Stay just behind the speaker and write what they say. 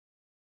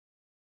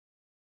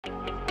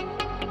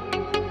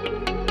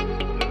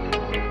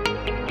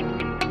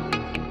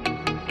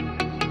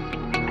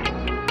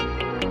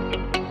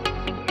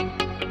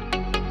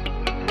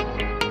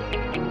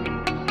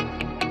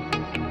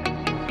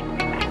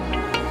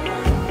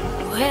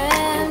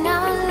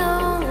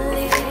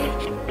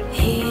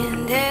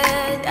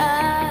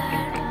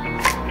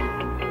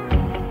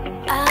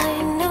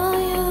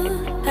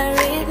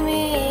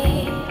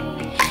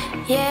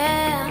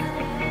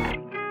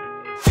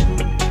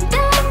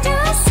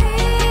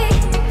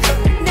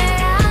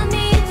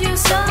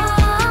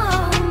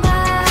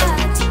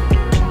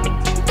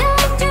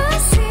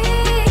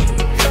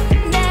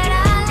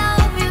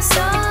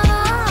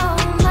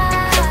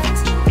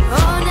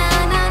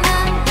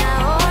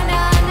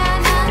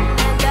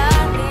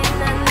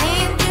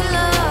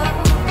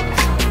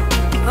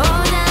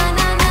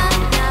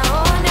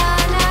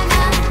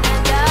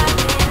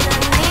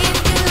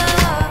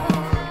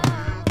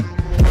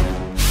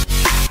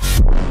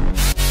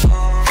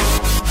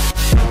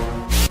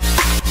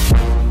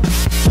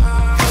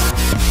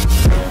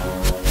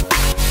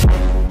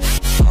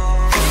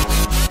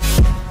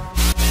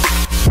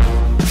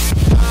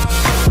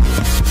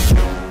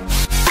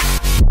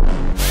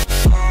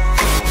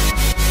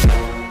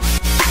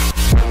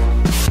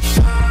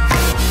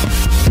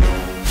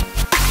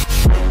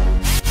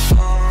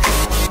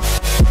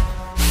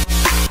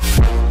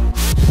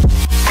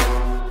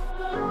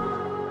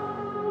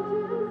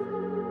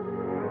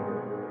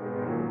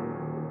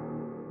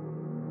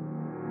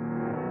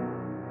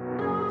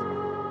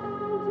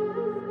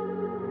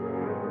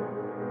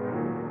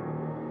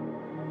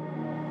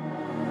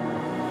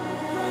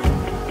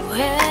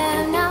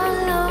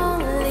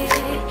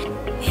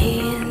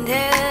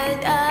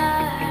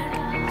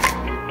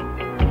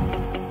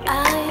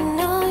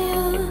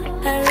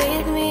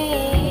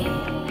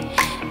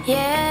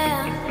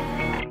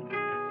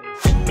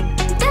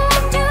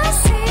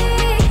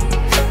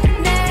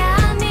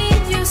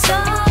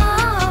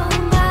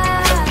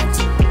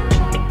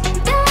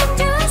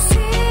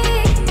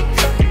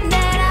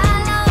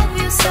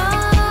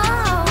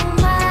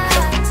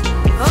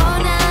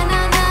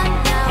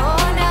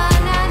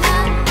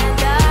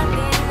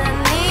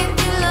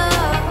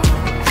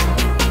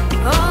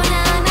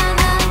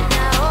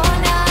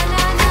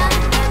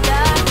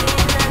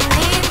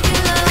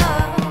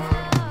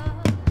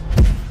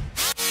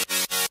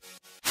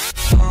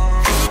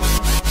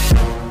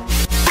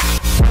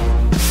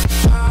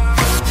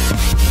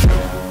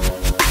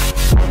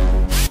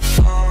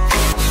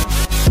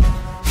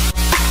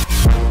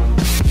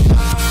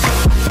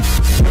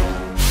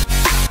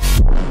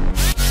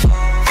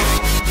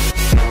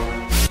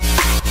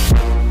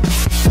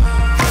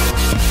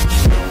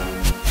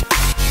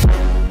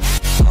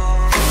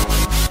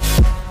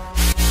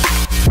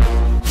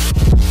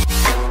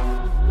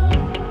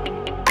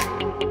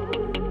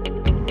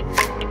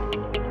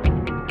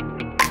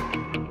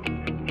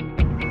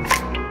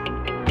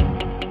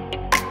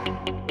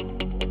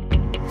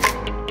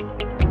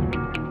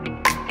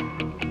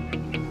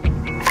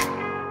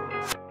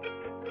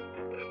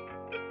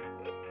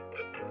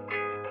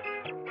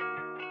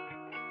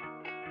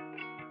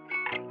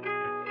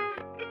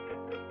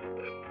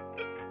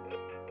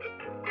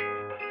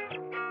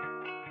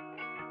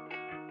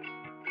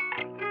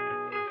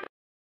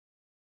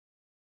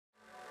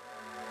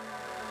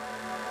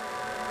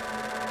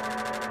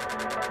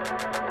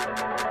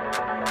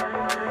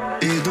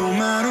It don't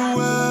matter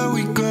where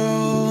we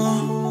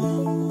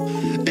go,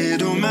 it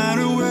don't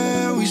matter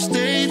where we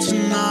stay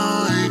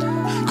tonight.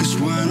 Cause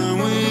when I'm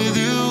with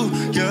you,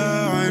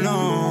 yeah, I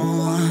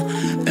know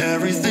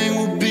everything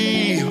will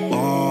be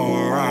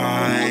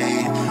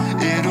alright.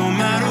 It don't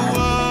matter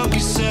what we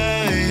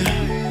say,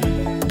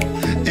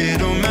 it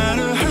don't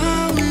matter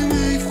how we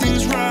make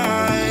things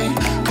right.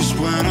 Cause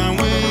when I'm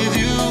with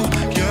you,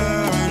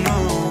 yeah, I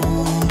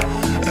know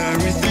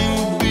everything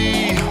will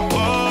be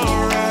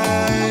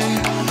alright.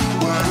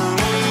 When I'm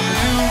with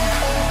you,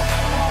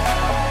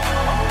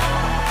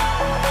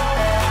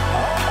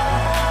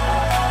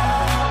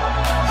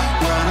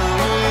 when I'm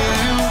with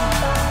you,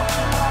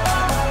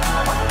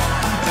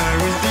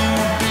 everything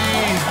will be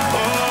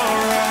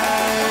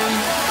alright.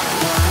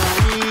 When I'm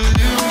with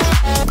you,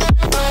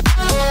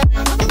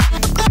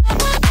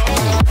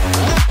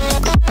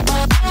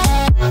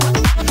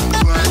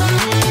 when I'm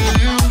with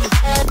you,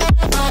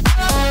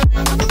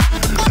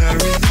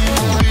 everything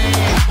will be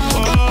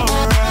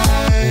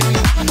alright.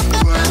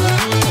 When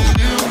I'm with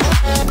you,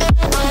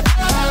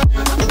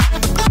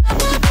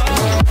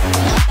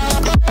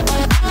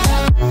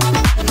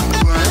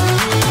 when I'm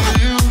with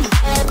you,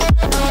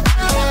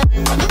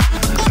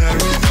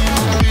 everything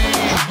will be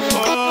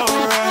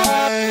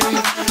alright.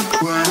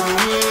 When I'm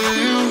with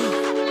you.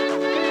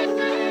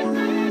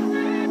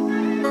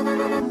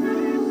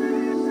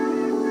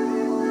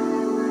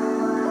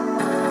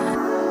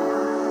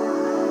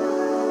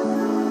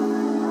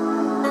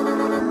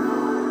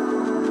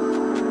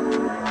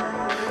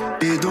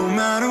 It don't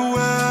matter